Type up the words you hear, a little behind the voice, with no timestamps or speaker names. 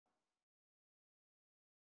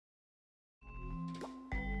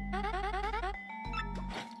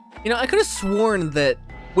You know, I could have sworn that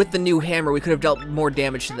with the new hammer we could have dealt more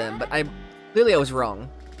damage to them, but clearly I was wrong.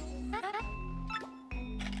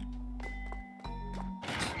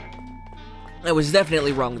 I was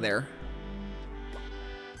definitely wrong there.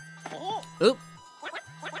 Oop.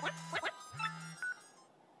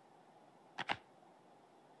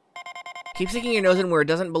 Keep sticking your nose in where it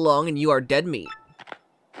doesn't belong and you are dead meat.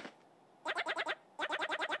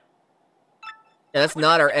 Yeah, that's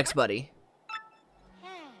not our ex-buddy.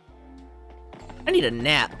 I need a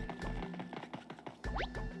nap.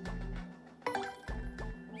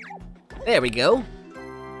 There we go.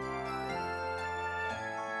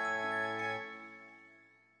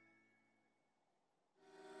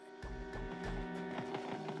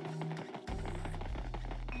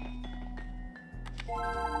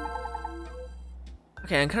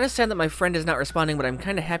 Okay, I'm kind of sad that my friend is not responding, but I'm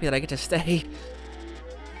kind of happy that I get to stay.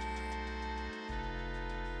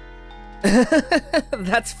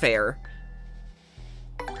 That's fair.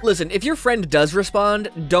 Listen, if your friend does respond,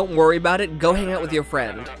 don't worry about it. Go hang out with your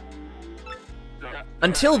friend.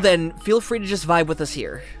 Until then, feel free to just vibe with us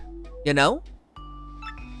here. You know?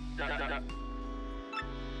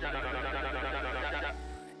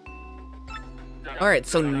 Alright,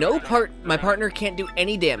 so my partner can't do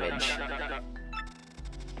any damage.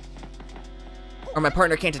 Or my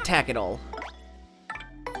partner can't attack at all.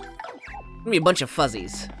 Gonna be a bunch of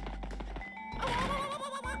fuzzies.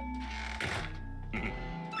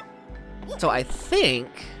 So I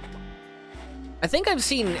think I've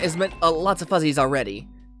seen lots of fuzzies already.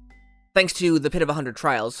 Thanks to the Pit of 100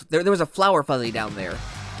 Trials. There was a flower fuzzy down there.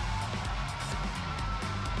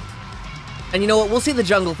 And you know what? We'll see the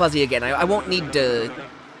jungle fuzzy again. I won't need to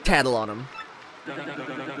tattle on him.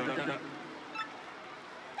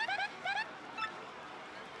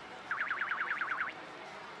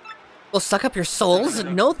 Well, suck up your souls?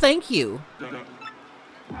 No, thank you.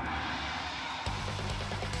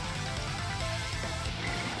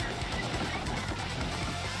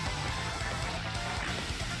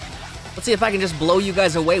 Let's see if I can just blow you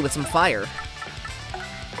guys away with some fire.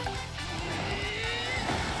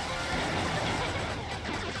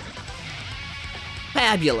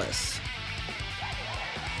 Fabulous.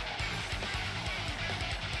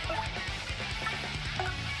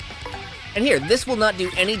 And here, this will not do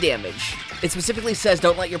any damage. It specifically says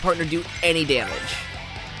don't let your partner do any damage.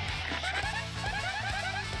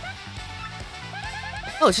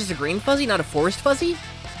 Oh, it's just a green fuzzy, not a forest fuzzy?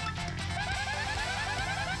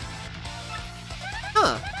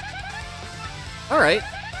 Huh. Alright.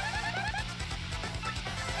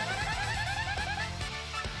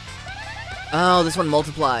 Oh, this one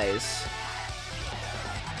multiplies.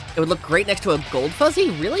 It would look great next to a gold fuzzy?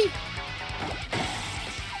 Really?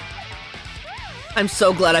 I'm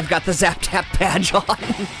so glad I've got the Zap Tap badge on.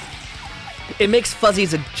 It makes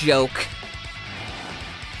fuzzies a joke.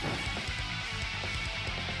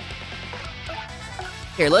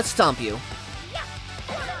 Here, let's stomp you.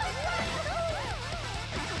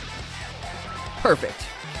 Perfect.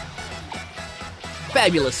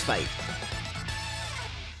 Fabulous fight.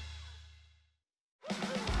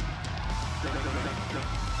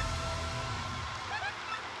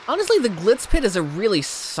 Honestly, the Glitz Pit is a really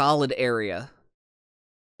solid area.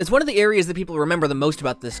 It's one of the areas that people remember the most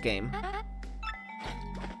about this game.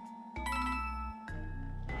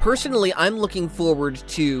 Personally, I'm looking forward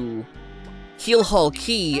to Heel Hall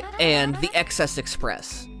Key and the Excess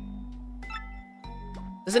Express.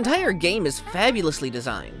 This entire game is fabulously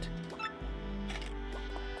designed.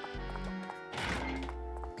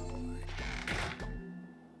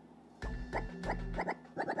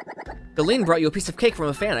 Colleen brought you a piece of cake from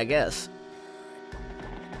a fan, I guess.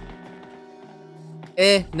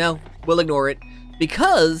 No, we'll ignore it.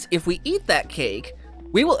 Because if we eat that cake,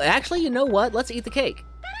 we will... Actually, you know what? Let's eat the cake.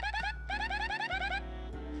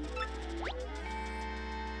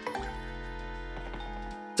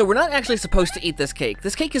 So we're not actually supposed to eat this cake.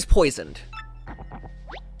 This cake is poisoned.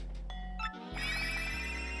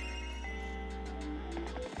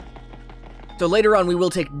 So later on, we will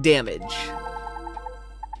take damage.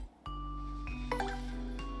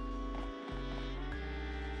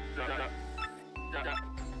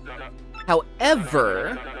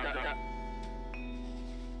 However,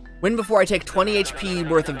 win before I take 20 HP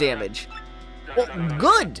worth of damage. Well,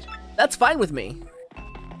 good! That's fine with me.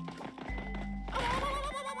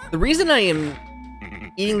 The reason I am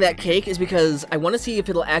eating that cake is because I want to see if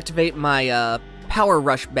it'll activate my Power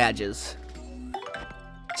Rush badges.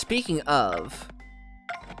 Speaking of...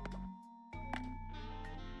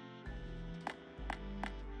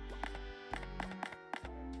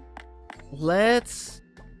 let's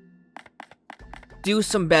do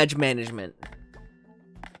some badge management.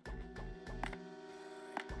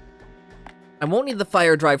 I won't need the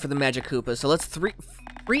fire drive for the Magic Koopa, so let's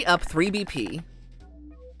free up 3 BP.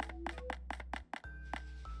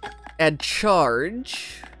 Add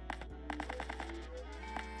charge.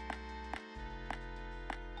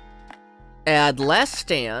 Add last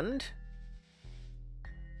stand.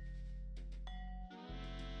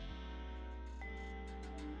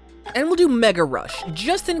 And we'll do Mega Rush,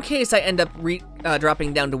 just in case I end up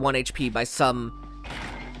dropping down to 1 HP by some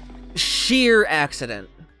sheer accident.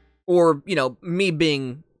 Or, you know, me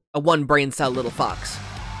being a one-brain cell little fox.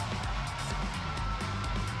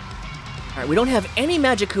 Alright, we don't have any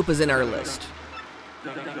Magic Koopas in our list.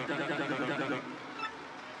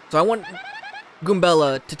 So I want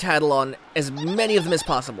Goombella to tattle on as many of them as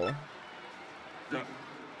possible.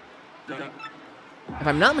 If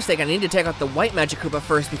I'm not mistaken, I need to take out the white Magic Koopa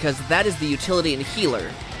first because that is the utility and healer.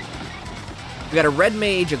 We got a red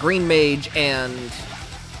mage, a green mage, and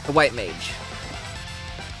a white mage.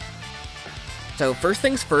 So first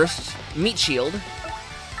things first, Meat Shield.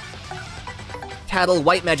 Tattle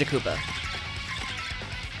white Magic Koopa.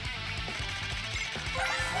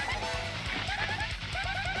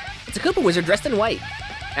 It's a Koopa wizard dressed in white.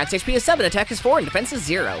 Max HP is 7, attack is 4, and defense is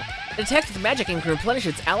 0. It attacks with magic and can replenish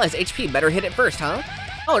its allies' HP. Better hit it first, huh?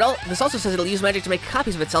 Oh, this also says it'll use magic to make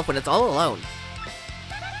copies of itself when it's all alone.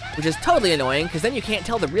 Which is totally annoying, because then you can't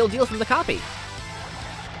tell the real deal from the copy.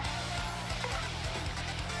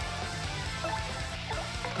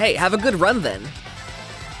 Hey, have a good run then.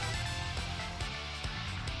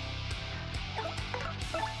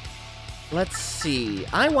 Let's see.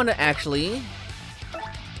 I want to actually...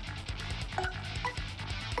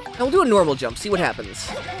 We'll do a normal jump, see what happens.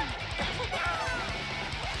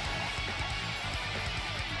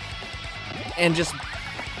 And just...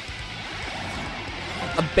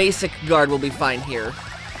 a basic guard will be fine here.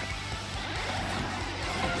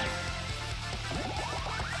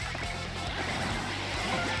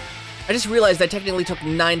 I just realized I technically took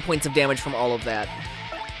 9 points of damage from all of that.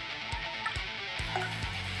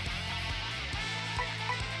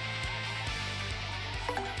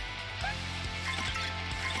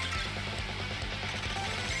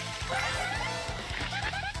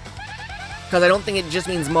 Because I don't think it just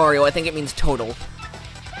means Mario, I think it means total.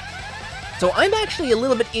 So I'm actually a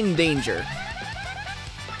little bit in danger.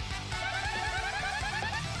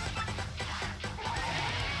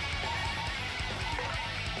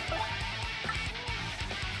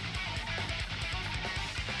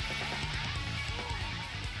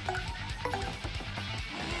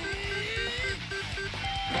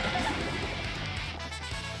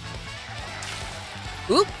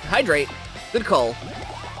 Oop, hydrate. Good call.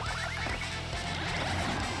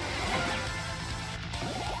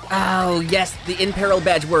 Oh, yes, the in-peril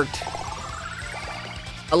badge worked.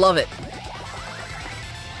 I love it.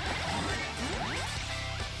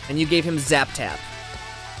 And you gave him Zap Tap.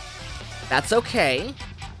 That's okay.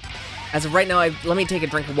 As of right now, let me take a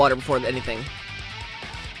drink of water before anything.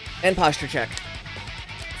 And posture check.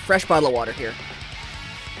 Fresh bottle of water here.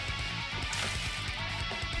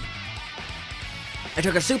 I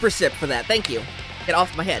took a super sip for that, thank you. Get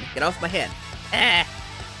off my head, get off my head. Ah.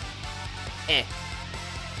 Eh.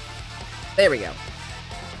 There we go.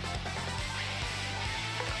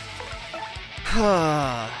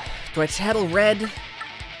 Do I tattle red?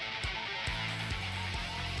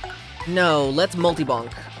 No, let's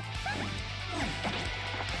multi-bonk.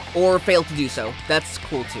 Or fail to do so. That's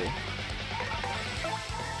cool too.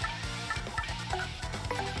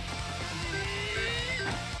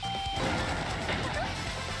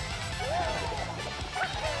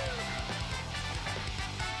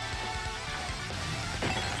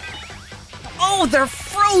 Oh, they're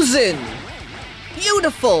frozen!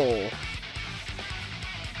 Beautiful!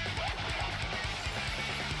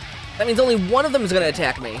 That means only one of them is gonna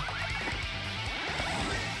attack me. It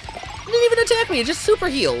didn't even attack me, it just super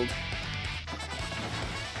healed.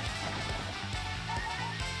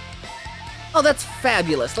 Oh, that's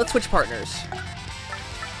fabulous. Let's switch partners.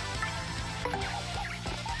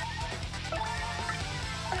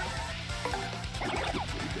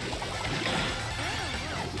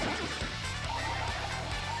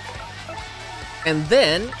 And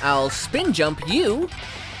then I'll spin jump you.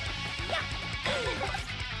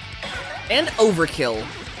 And overkill.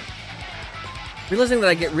 Realizing that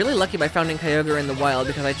I get really lucky by finding Kyogre in the wild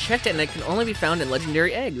because I checked it and it can only be found in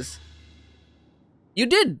legendary eggs. You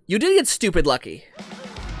did get stupid lucky.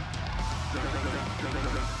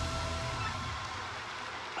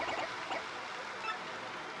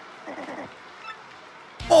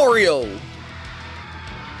 Oreo!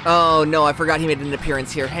 Oh no, I forgot he made an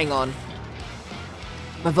appearance here. Hang on.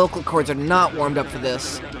 My vocal cords are not warmed up for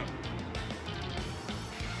this.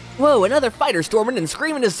 Whoa, another fighter storming and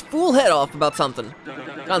screaming his fool head off about something.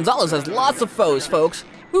 Gonzales has lots of foes, folks.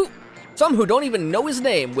 Some who don't even know his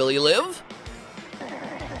name. Will he live?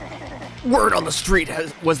 Word on the street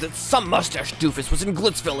was that some mustache doofus was in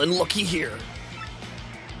Glitzville, and looky here.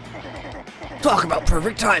 Talk about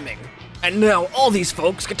perfect timing. And now all these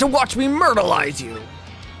folks get to watch me myrtleize you.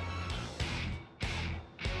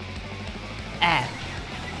 Ah.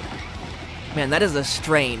 Man, that is a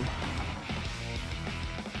strain.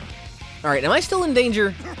 Alright, am I still in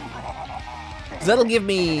danger? 'Cause that'll give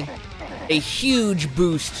me a huge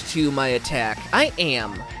boost to my attack. I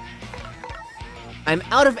am. I'm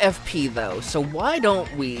out of FP though, so why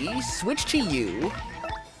don't we switch to you?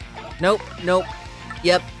 Nope, nope.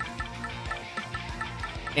 Yep.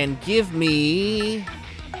 And give me...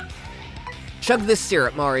 Chug this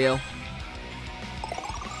syrup, Mario.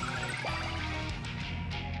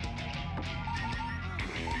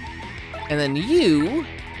 And then you...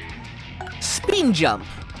 Spin jump.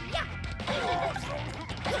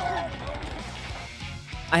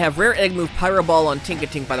 I have rare egg move Pyro Ball on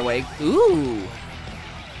Tinkatink, by the way. Ooh.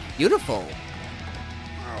 Beautiful.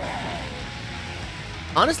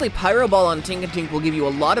 Honestly, Pyro Ball on Tinkatink will give you a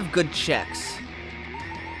lot of good checks.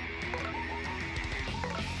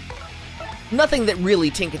 Nothing that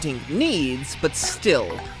really Tinkatink needs, but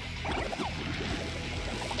still.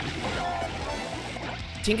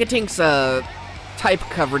 Tinkatink's type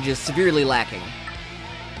coverage is severely lacking.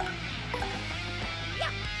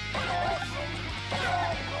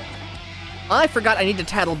 I forgot I need to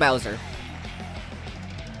tattle Bowser.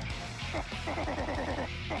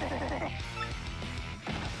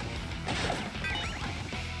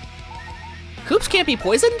 Koops can't be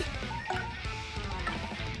poisoned?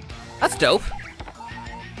 That's dope.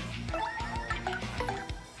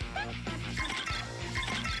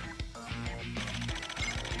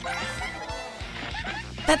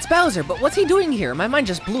 That's Bowser, but what's he doing here? My mind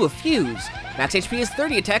just blew a fuse. Max HP is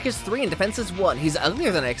 30, attack is 3, and defense is 1. He's uglier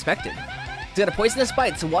than I expected. He's got a poisonous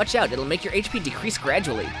bite, so watch out. It'll make your HP decrease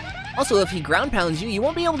gradually. Also, if he ground pounds you, you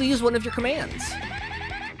won't be able to use one of your commands.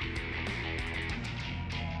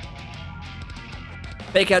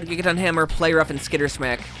 Fake out, Gigaton Hammer, Play Rough, and Skitter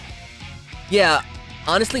Smack. Yeah,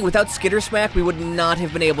 honestly, without Skitter Smack, we would not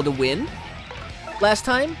have been able to win last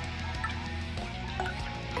time.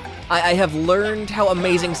 I have learned how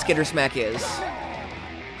amazing Skitter Smack is.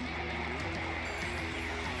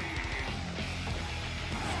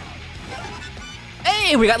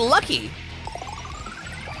 Hey, we got lucky!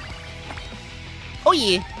 Oh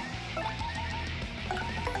yeah!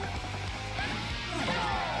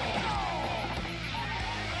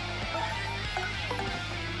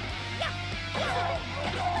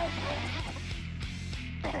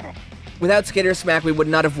 Without Skitter Smack, we would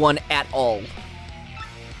not have won at all.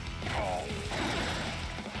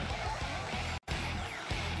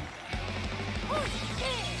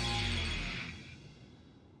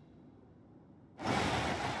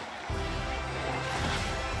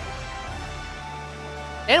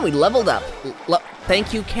 And we leveled up.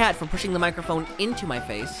 Thank you, Cat, for pushing the microphone into my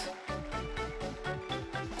face.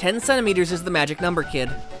 10 centimeters is the magic number, kid.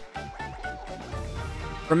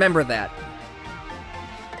 Remember that.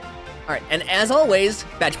 Alright, and as always,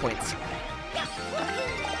 badge points.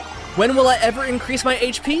 When will I ever increase my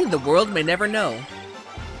HP? The world may never know.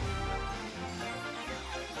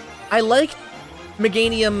 I like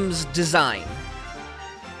Meganium's design.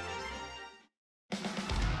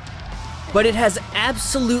 But it has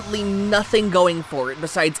absolutely nothing going for it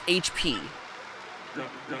besides HP.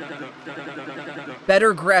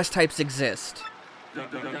 Better grass types exist.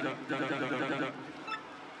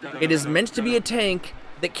 It is meant to be a tank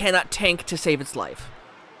that cannot tank to save its life.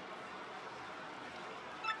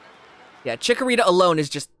 Yeah, Chikorita alone is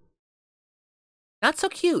just not so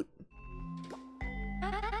cute.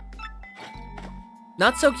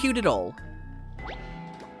 Not so cute at all.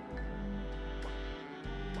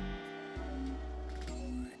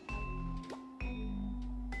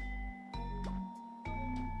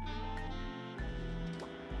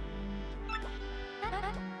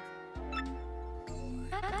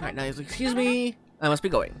 Alright, now he's like, excuse me, I must be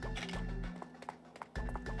going.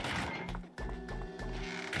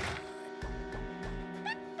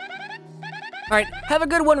 Alright, have a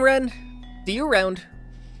good one, Ren. See you around.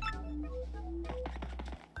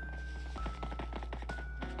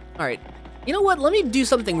 Alright, you know what? Let me do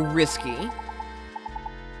something risky.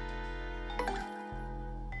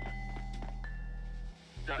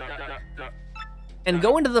 And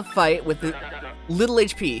go into the fight with the little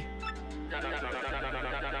HP.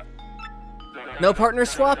 No partner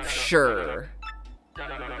swap? Sure.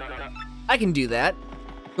 I can do that.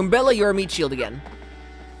 Gumbella, you're a meat shield again.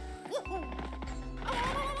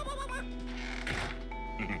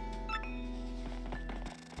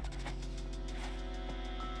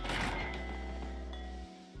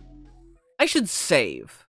 I should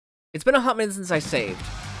save. It's been a hot minute since I saved.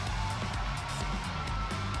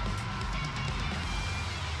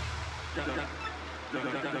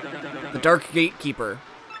 The Dark Gatekeeper.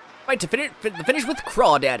 Fight to finish with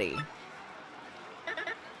Crawdaddy.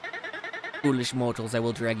 Foolish mortals, I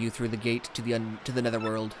will drag you through the gate to the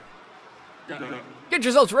netherworld. Get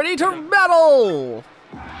yourselves ready to battle!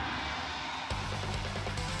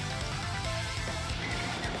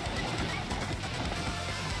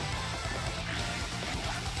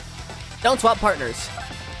 Don't swap partners.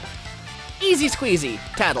 Easy squeezy,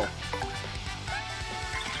 tattle.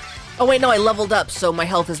 Oh wait, no, I leveled up, so my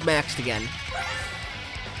health is maxed again.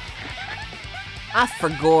 Ah, for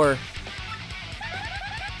gore.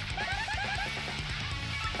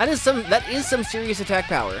 That is some serious attack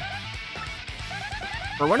power.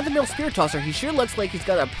 For one of the mill spear tosser, he sure looks like he's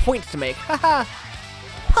got a point to make. Haha!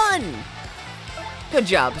 Pun! Good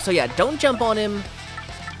job. So yeah, don't jump on him.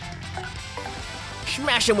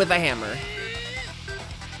 Smash him with a hammer.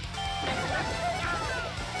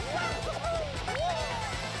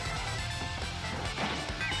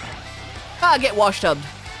 Ah, get wash tubbed.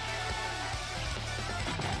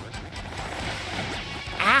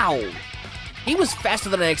 Ow! He was faster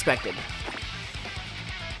than I expected.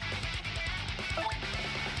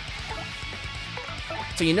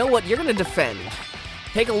 So you know what? You're gonna defend.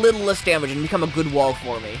 Take a little less damage and become a good wall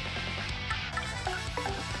for me.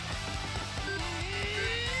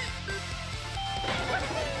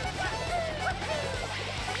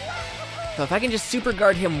 So if I can just super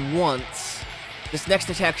guard him once, this next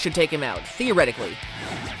attack should take him out, theoretically.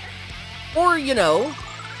 Or, you know,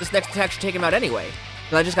 this next attack should take him out anyway,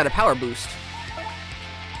 because I just got a power boost.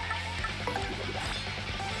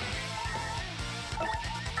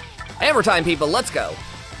 Hammer time, people, let's go.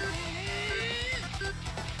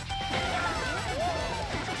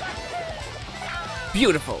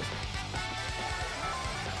 Beautiful.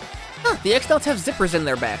 Huh, the X-Nauts have zippers in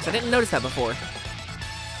their backs. I didn't notice that before.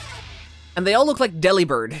 And they all look like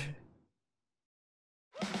Delibird.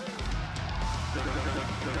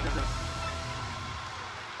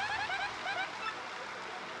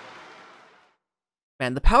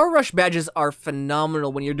 Man, the Power Rush badges are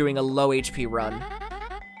phenomenal when you're doing a low HP run.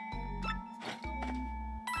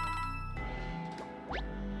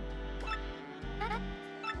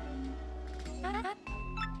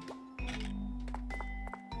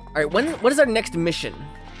 Alright, what is our next mission?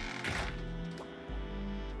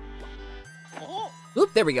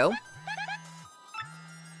 Oop, there we go.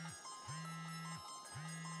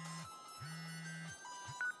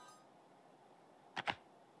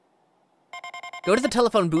 Go to the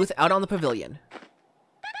telephone booth out on the pavilion.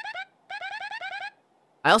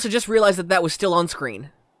 I also just realized that that was still on screen.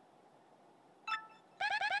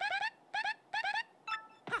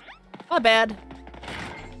 Not bad.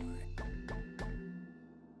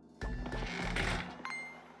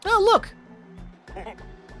 Oh, look!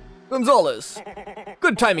 Gonzales!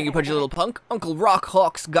 Good timing, you pudgy little punk. Uncle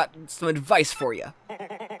Rockhawk's got some advice for you.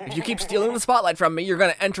 If you keep stealing the spotlight from me, you're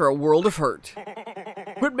gonna enter a world of hurt.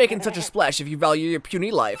 Quit making such a splash if you value your puny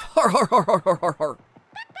life. Har har har har har har har.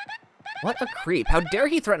 What a creep. How dare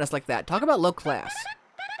he threaten us like that? Talk about low class.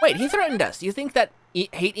 Wait, he threatened us. You think that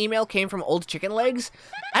hate email came from old chicken legs?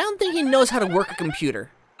 I don't think he knows how to work a computer.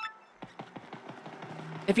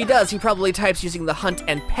 If he does, he probably types using the hunt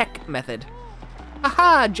and peck method.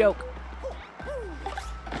 Haha, joke.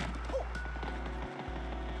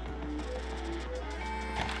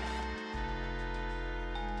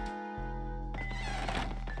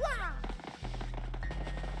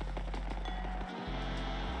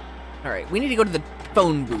 Alright, we need to go to the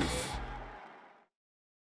phone booth.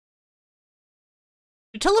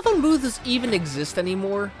 Do telephone booths even exist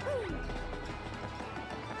anymore?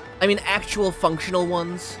 I mean, actual functional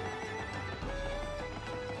ones?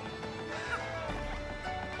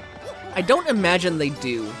 I don't imagine they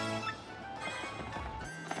do.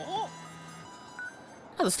 Oh,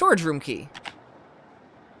 the storage room key.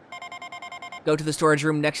 Go to the storage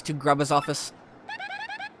room next to Grubba's office.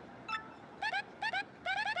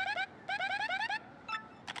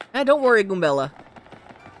 Don't worry, Goombella.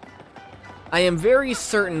 I am very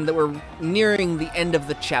certain that we're nearing the end of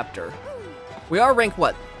the chapter. We are ranked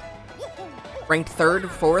what? Ranked 3rd,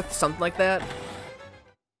 4th, something like that?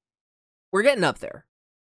 We're getting up there.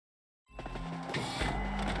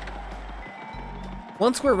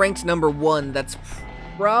 Once we're ranked number 1, that's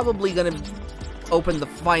probably gonna open the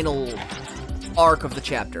final arc of the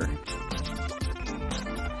chapter.